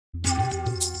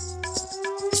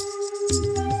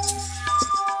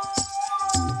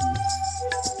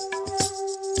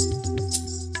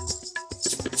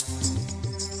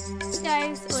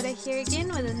again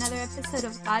with another episode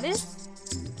of Godus.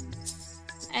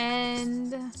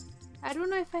 And I don't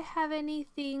know if I have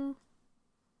anything.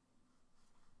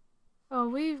 Oh,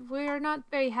 we are not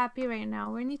very happy right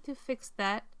now. We need to fix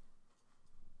that.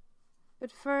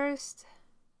 But first,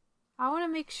 I want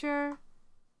to make sure.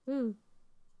 Ooh,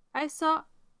 I saw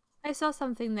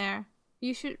something there.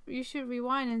 You should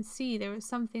rewind and see there was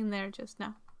something there just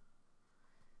now.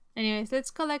 Anyways,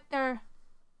 let's collect our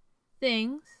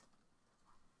things.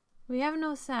 We have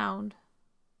no sound.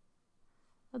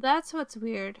 Well, that's what's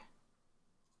weird.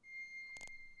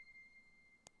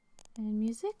 And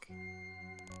music?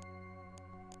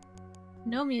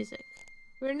 No music.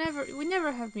 We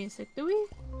never have music, do we?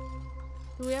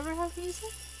 Do we ever have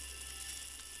music?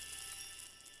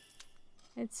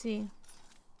 Let's see.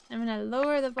 I'm gonna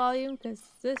lower the volume because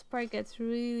this part gets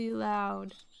really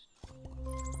loud.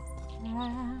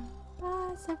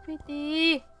 Ah, so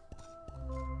pretty.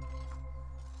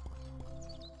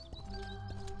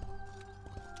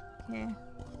 Okay.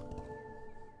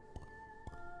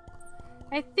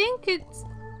 I think it's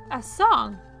a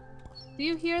song. Do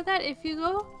you hear that if you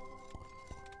go?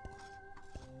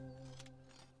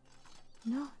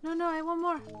 No, I want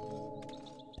more.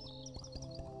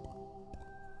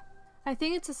 I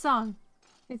think it's a song.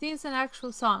 I think it's an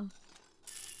actual song.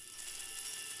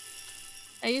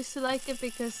 I used to like it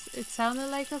because it sounded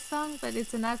like a song, but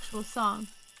it's an actual song.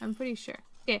 I'm pretty sure.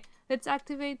 Okay, let's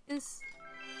activate these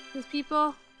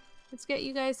people. Let's get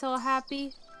you guys all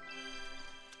happy.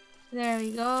 There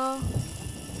we go.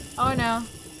 Oh no.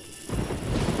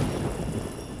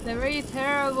 The very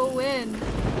terrible wind.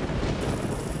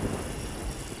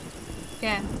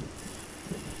 Okay.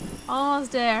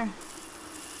 Almost there.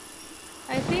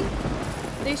 I think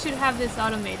they should have this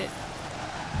automated.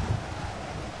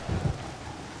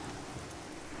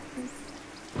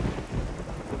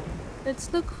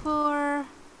 Let's look for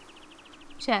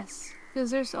chests.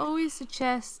 Because there's always a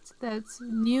chest that's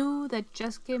new, that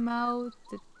just came out,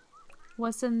 that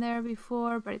wasn't there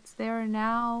before, but it's there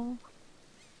now.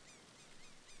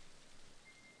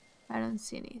 I don't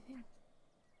see anything.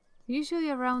 Usually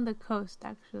around the coast,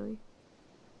 actually.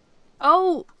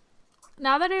 Oh!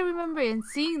 Now that I remember and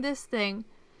seeing this thing,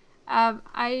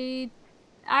 I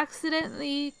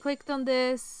accidentally clicked on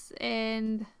this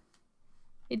and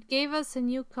it gave us a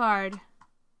new card.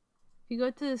 If you go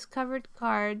to discovered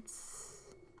cards...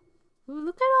 Ooh,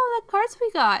 look at all the cards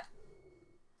we got!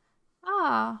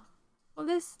 Ah, well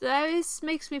this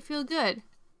makes me feel good.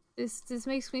 This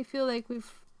makes me feel like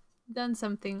we've done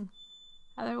something.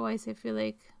 Otherwise I feel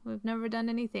like we've never done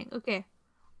anything. Okay,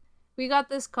 we got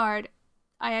this card.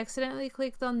 I accidentally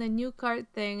clicked on the new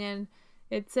card thing and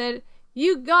it said,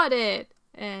 "You got it!"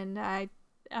 And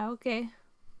okay.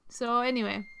 So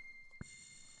anyway,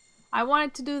 I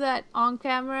wanted to do that on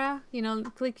camera, you know,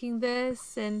 clicking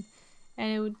this and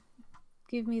it would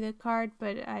give me the card,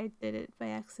 but I did it by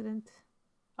accident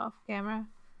off camera.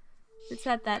 Let's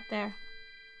add that there.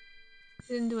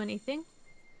 Didn't do anything.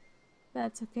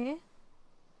 That's okay.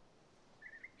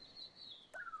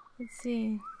 Let's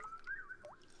see.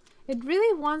 It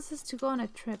really wants us to go on a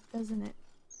trip, doesn't it?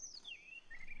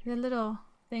 The little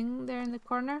thing there in the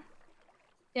corner.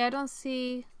 Yeah,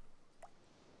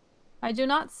 I do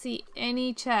not see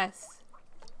any chests.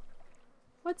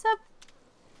 What's up?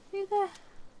 Look at that.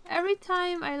 Every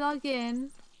time I log in,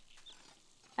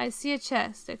 I see a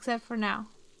chest, except for now.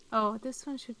 Oh, this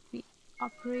one should be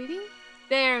operating.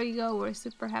 There we go, we're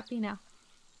super happy now.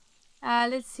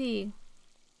 Let's see.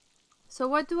 So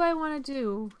what do I want to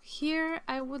do? Here,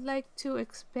 I would like to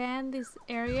expand this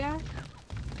area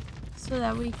so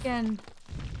that we can...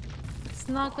 It's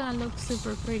not gonna look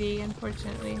super pretty,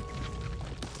 unfortunately.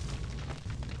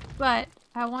 But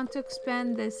I want to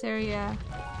expand this area.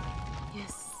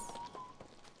 Yes.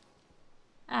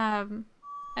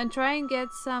 And try and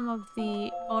get some of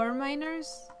the ore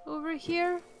miners over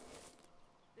here.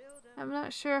 I'm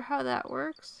not sure how that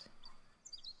works.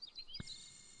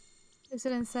 Is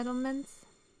it in settlements?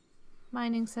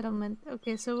 Mining settlement.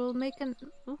 Okay, so we'll make an...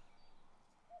 Oh,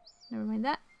 never mind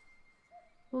that.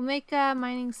 We'll make a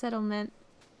mining settlement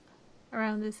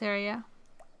around this area.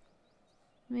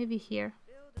 Maybe here.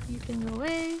 You can go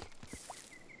away.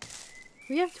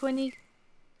 We have 20k.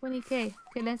 Okay,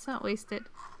 let's not waste it.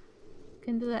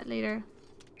 Can do that later.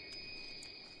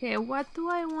 Okay, what do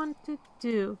I want to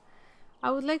do?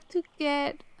 I would like to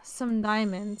get some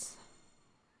diamonds.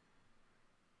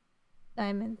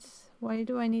 Diamonds. Why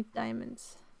do I need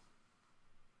diamonds?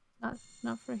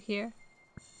 Not for here.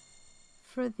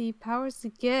 For the powers, the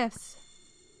gifts.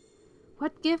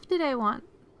 What gift did I want?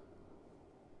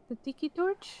 The tiki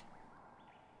torch?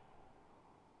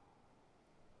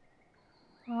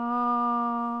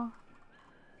 Oh,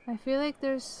 I feel like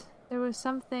there was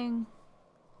something.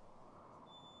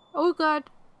 Oh god.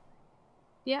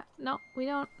 Yeah, no, we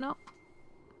don't. No.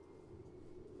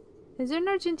 Is there an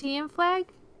Argentinian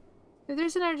flag? If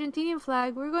there's an Argentinian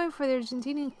flag, we're going for the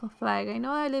Argentinian flag. I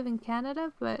know I live in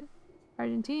Canada, but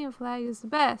Argentinian flag is the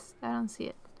best. I don't see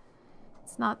it.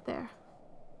 It's not there.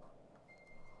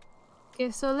 Okay,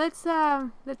 so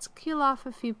let's kill off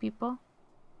a few people.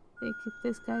 They keep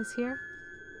this guy's here.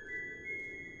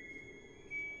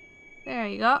 There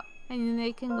you go. And then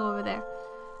they can go over there.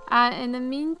 In the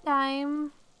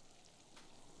meantime,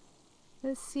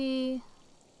 let's see.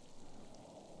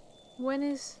 When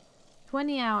is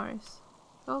 20 hours?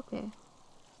 Okay.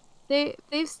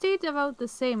 They've stayed about the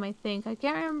same, I think. I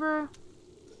can't remember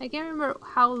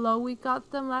how low we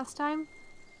got them last time,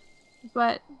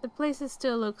 but the place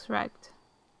still looks wrecked.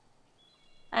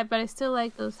 But I still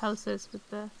like those houses with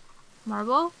the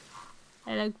marble.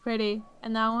 They look pretty.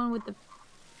 And that one with the...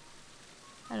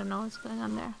 I don't know what's going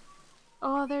on there.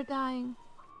 Oh, they're dying.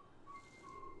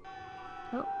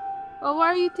 Oh, oh, why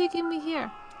are you taking me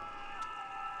here?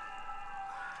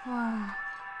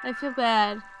 I feel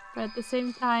bad, but at the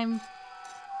same time,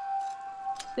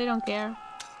 they don't care.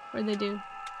 Or they do.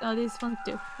 Oh, these ones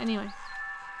do. Anyway.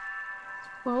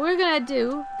 What we're gonna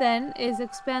do, then, is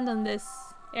expand on this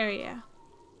area.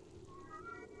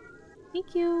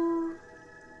 Thank you!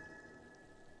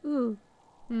 Ooh.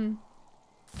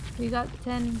 We got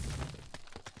 10...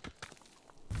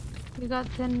 We got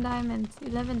 10 diamonds.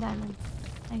 11 diamonds.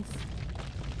 Nice.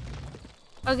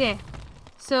 Okay.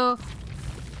 So...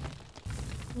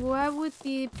 what would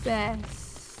be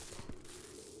best?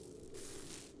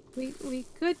 We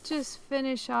could just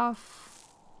finish off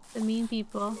the mean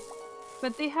people.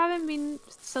 But they haven't been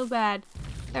so bad.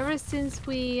 Ever since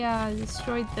we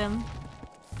destroyed them,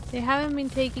 they haven't been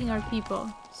taking our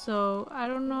people. So I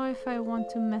don't know if I want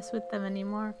to mess with them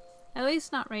anymore. At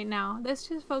least not right now. Let's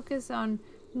just focus on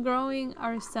growing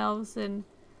ourselves and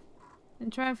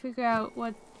try and figure out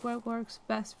what works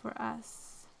best for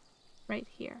us right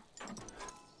here.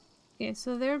 Okay,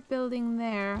 so they're building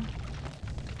there.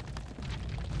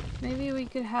 Maybe we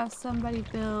could have somebody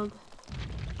build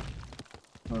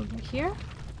over here.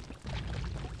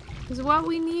 Because what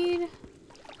we need...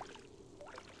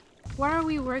 what are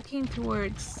we working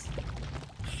towards?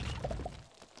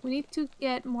 We need to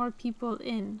get more people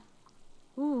in.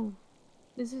 Ooh,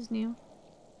 this is new.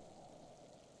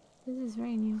 This is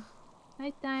very new.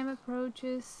 Nighttime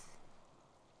approaches.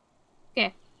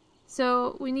 Okay,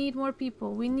 so we need more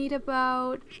people. We need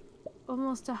about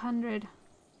almost 100.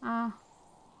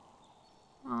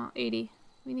 80.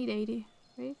 We need 80,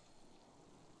 right?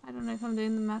 I don't know if I'm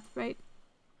doing the math right.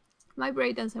 My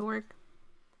brain doesn't work.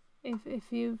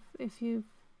 If you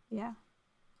yeah.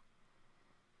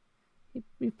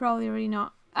 You probably already know.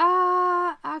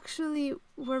 Actually,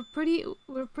 we're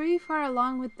pretty far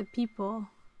along with the people.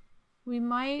 We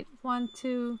might want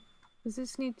to, because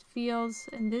this needs fields,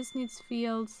 and this needs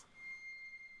fields.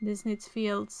 This needs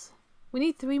fields. We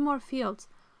need 3 more fields.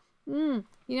 You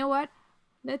know what?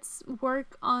 Let's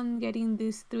work on getting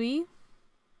these 3.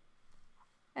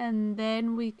 And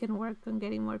then we can work on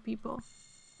getting more people.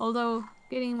 Although,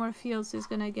 getting more fields is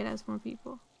gonna get us more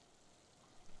people.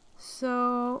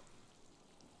 So...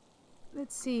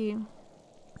 let's see.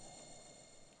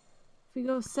 If we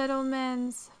go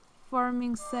settlements,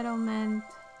 farming settlement,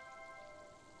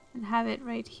 and have it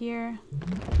right here.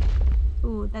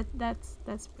 Ooh,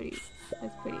 that's pretty.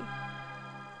 That's pretty.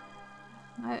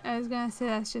 I was gonna say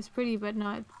that's just pretty, but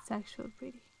no, it's actually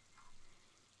pretty.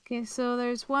 Okay, so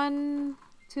there's 1,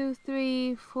 2,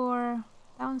 3, 4.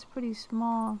 That one's pretty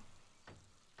small.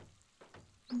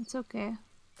 It's okay.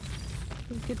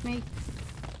 We could make...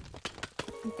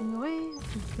 taking away.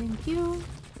 Thank you.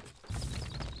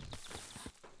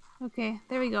 Okay,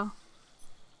 there we go.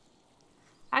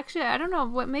 Actually, I don't know.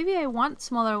 What? Maybe I want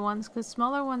smaller ones, because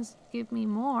smaller ones give me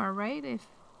more, right? If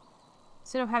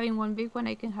instead of having 1 big one,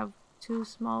 I can have 2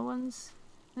 small ones,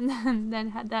 and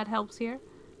then that helps here.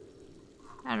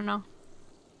 I don't know.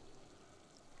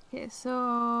 Okay,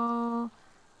 so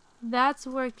that's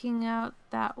working out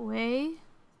that way.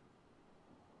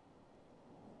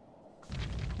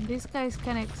 These guys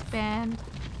can expand.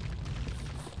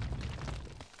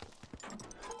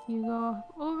 You go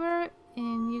over,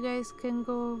 and you guys can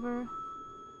go over.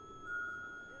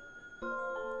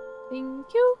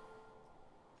 Thank you.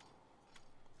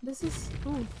 This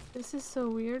is so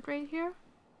weird right here.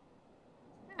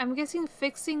 I'm guessing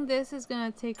fixing this is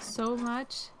gonna take so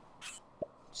much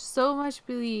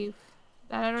belief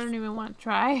that I don't even want to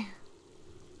try.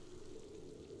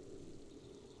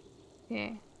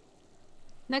 Okay.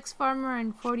 Next farmer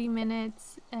in 40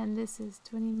 minutes, and this is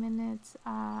 20 minutes.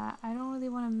 I don't really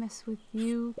want to mess with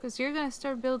you, because you're going to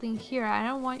start building here. I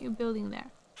don't want you building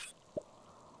there.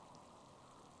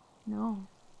 No.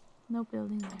 No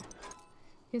building there.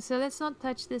 Okay, so let's not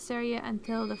touch this area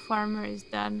until the farmer is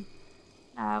done.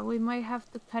 We might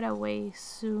have to cut away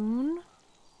soon.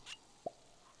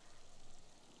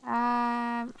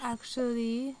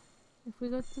 Actually, if we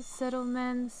go to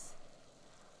settlements...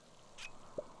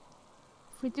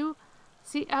 If we do...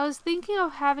 See, I was thinking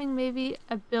of having maybe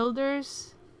a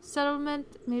builder's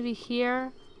settlement, maybe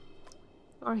here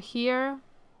or here.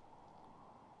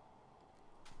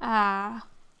 But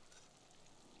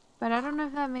I don't know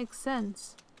if that makes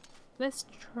sense. Let's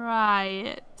try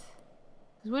it.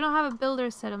 Because we don't have a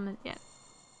builder's settlement yet.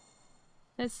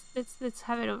 Let's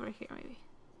have it over here maybe.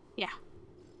 Yeah.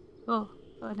 Oh,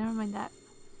 never mind that.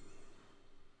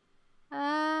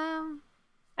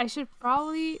 I should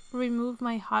probably remove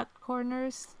my hot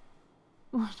corners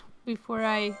before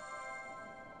I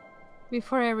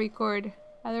record.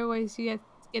 Otherwise, you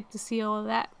get to see all of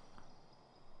that.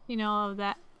 You know, all of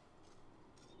that.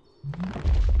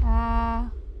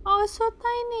 Oh, it's so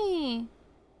tiny.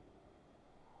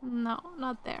 No,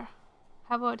 not there.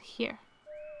 How about here?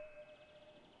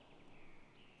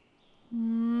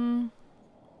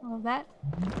 All that.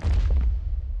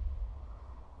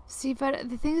 See, but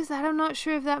the thing is that I'm not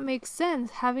sure if that makes sense.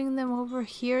 Having them over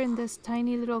here in this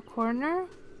tiny little corner.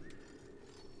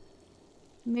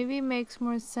 Maybe it makes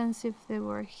more sense if they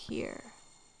were here.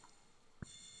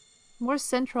 More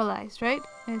centralized, right?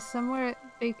 And somewhere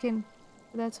they can...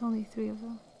 But that's only 3 of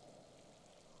them.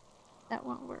 That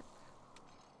won't work.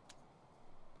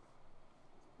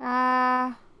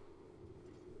 I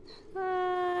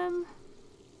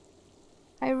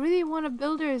really want a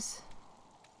builder's...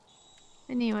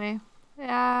 Anyway,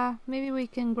 maybe we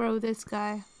can grow this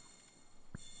guy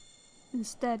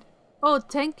instead. Oh,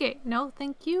 10K. No,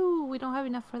 thank you. We don't have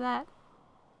enough for that.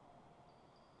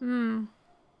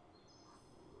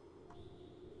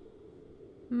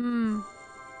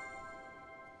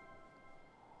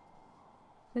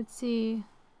 Let's see.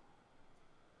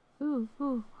 Ooh,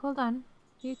 hold on.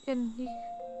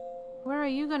 Where are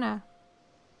you gonna?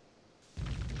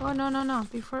 Oh, no.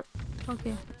 Before...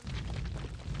 Okay.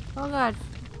 Oh god.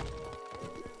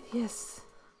 Yes.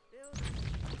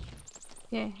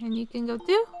 Okay, and you can go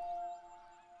too.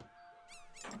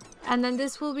 And then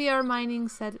this will be our mining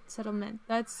settlement.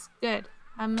 That's good.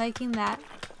 I'm liking that.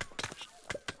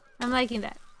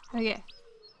 Okay.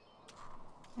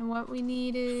 And what we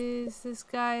need is these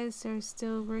guys are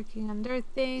still working on their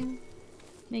thing.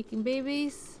 Making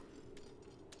babies.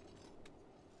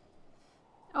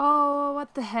 Oh,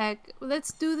 what the heck.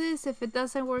 Let's do this. If it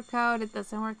doesn't work out, it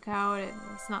doesn't work out.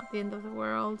 It's not the end of the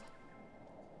world.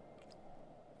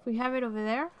 If we have it over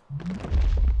there.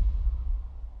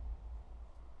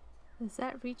 Does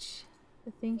that reach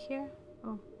the thing here?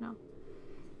 Oh, no.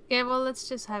 Okay, well, let's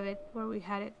just have it where we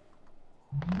had it.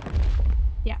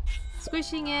 Yeah.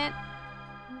 Squishing it.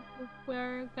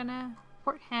 We're gonna...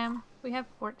 Port ham. We have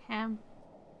port ham.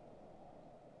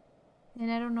 And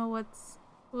I don't know what's...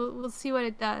 We'll see what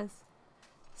it does.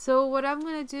 So what I'm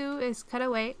gonna do is cut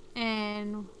away,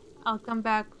 and I'll come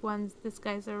back once these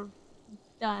guys are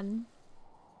done.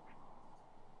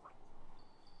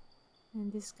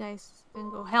 And this guy's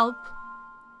gonna go help.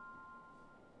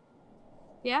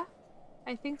 Yeah,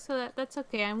 I think so. That's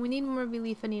okay. And we need more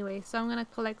relief anyway, so I'm gonna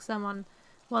collect some on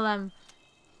while I'm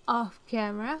off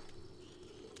camera.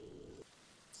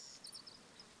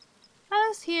 I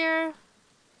was here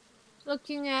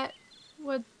looking at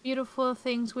what beautiful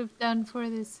things we've done for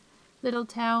this little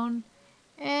town,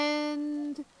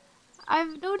 and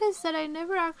I've noticed that I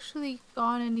never actually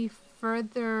gone any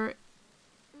further,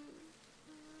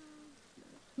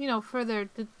 you know, further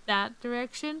to that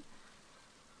direction.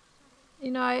 You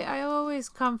know, I always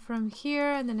come from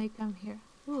here and then I come here.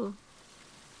 Ooh.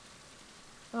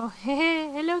 Oh, hey,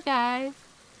 hello guys.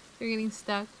 You're getting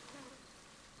stuck.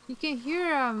 You can hear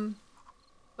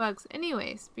bugs.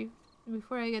 Anyways,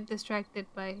 before I get distracted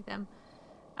by them,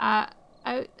 I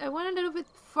went a little bit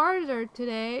farther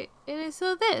today and I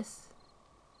saw this.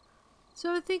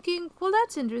 So I'm thinking, well,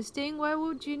 that's interesting. Why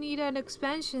would you need an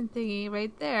expansion thingy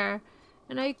right there?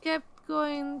 And I kept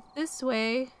going this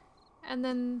way, and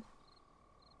then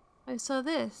I saw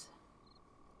this.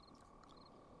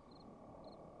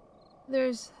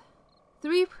 There's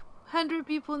 300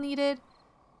 people needed,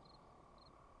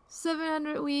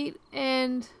 700 wheat,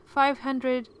 and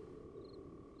 500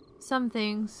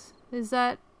 somethings. Is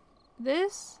that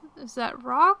this? Is that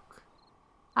rock?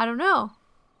 I don't know.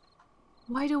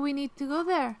 Why do we need to go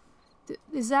there?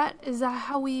 Is that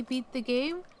how we beat the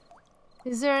game?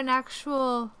 Is there an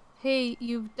actual, hey,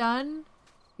 you're done,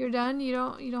 you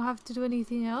don't have to do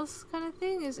anything else kind of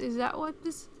thing? Is that what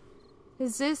this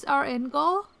is? This our end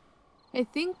goal? I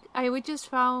think we just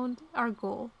found our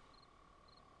goal.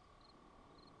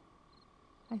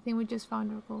 I think we just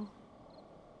found our goal.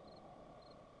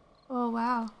 Oh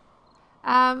wow.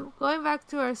 Going back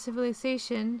to our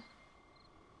civilization.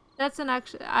 That's an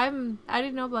actual. I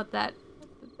didn't know about that.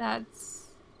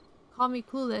 That's call me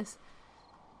clueless.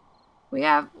 We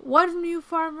have one new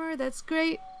farmer. That's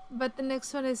great, but the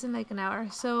next one is in like an hour.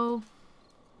 So,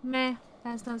 meh.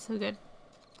 That's not so good.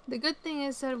 The good thing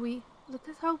is that we look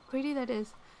at how pretty that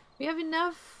is. We have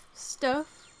enough stuff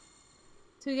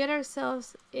to get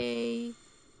ourselves a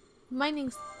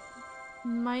mining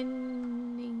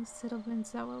settlement.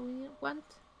 Is that what we want?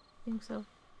 I think so.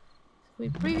 If we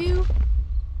preview.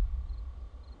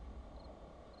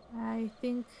 I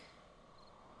think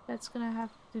that's gonna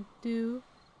have to do.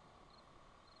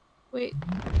 Wait,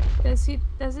 does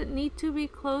it need to be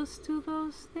close to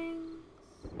those things?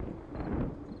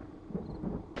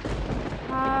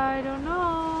 I don't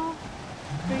know.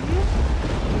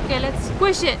 Okay, let's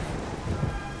squish it.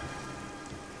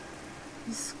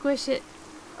 Squish it.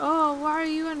 Oh, why are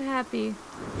you unhappy?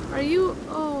 Are you?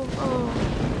 Oh,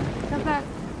 come back.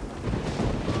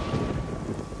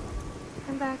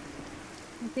 Come back.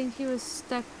 I think he was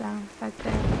stuck down back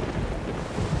there.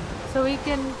 So we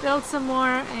can build some more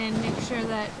and make sure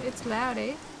that it's loud,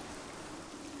 eh?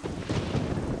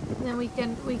 And then we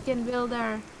can build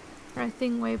our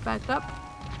thing way back up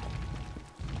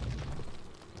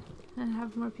and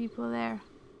have more people there.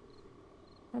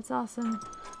 That's awesome.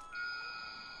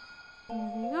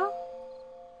 There we go.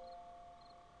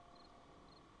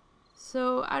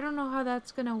 So I don't know how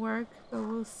that's gonna work, but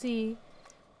we'll see.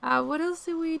 What else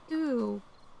did we do?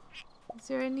 Is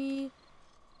there any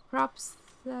crops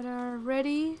that are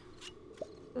ready?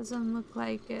 Doesn't look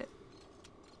like it.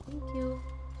 Thank you.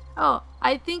 Oh,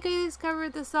 I think I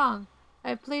discovered the song.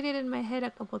 I played it in my head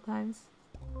a couple times.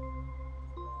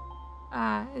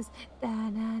 It's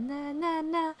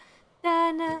da-na-na-na-na,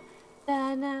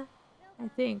 da-na-da-na. I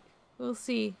think. We'll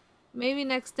see. Maybe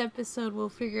next episode we'll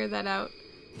figure that out.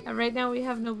 Right now we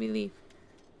have no belief.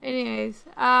 Anyways,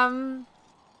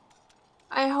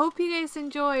 I hope you guys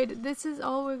enjoyed. This is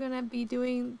all we're gonna be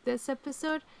doing this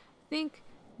episode. I think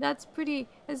that's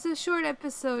it's a short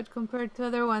episode compared to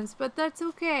other ones, but that's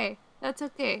okay. That's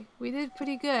okay. We did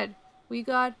pretty good. We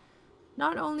got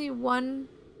not only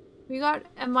we got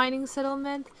a mining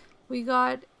settlement, we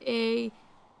got a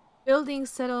building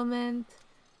settlement,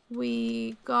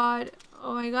 we got,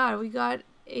 oh my god, we got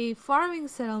a farming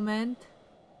settlement.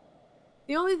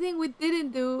 The only thing we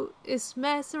didn't do is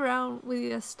mess around with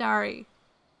the Astari.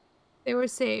 They were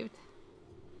saved.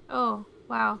 Oh,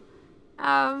 wow.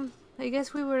 I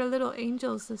guess we were little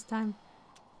angels this time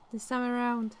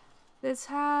around. Let's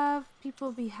have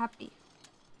people be happy.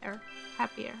 Or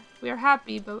happier. We are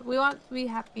happy, but we want to be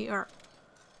happier.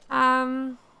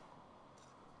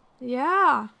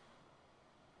 Yeah.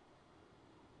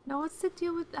 Now what's the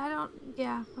deal with,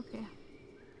 yeah, okay.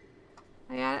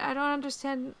 I don't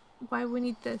understand why we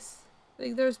need this.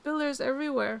 Like, there's builders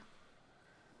everywhere.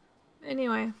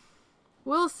 Anyway,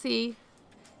 we'll see.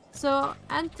 So,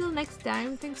 until next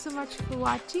time, thanks so much for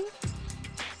watching.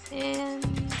 And,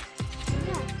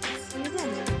 yeah, see you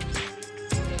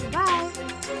then. Bye!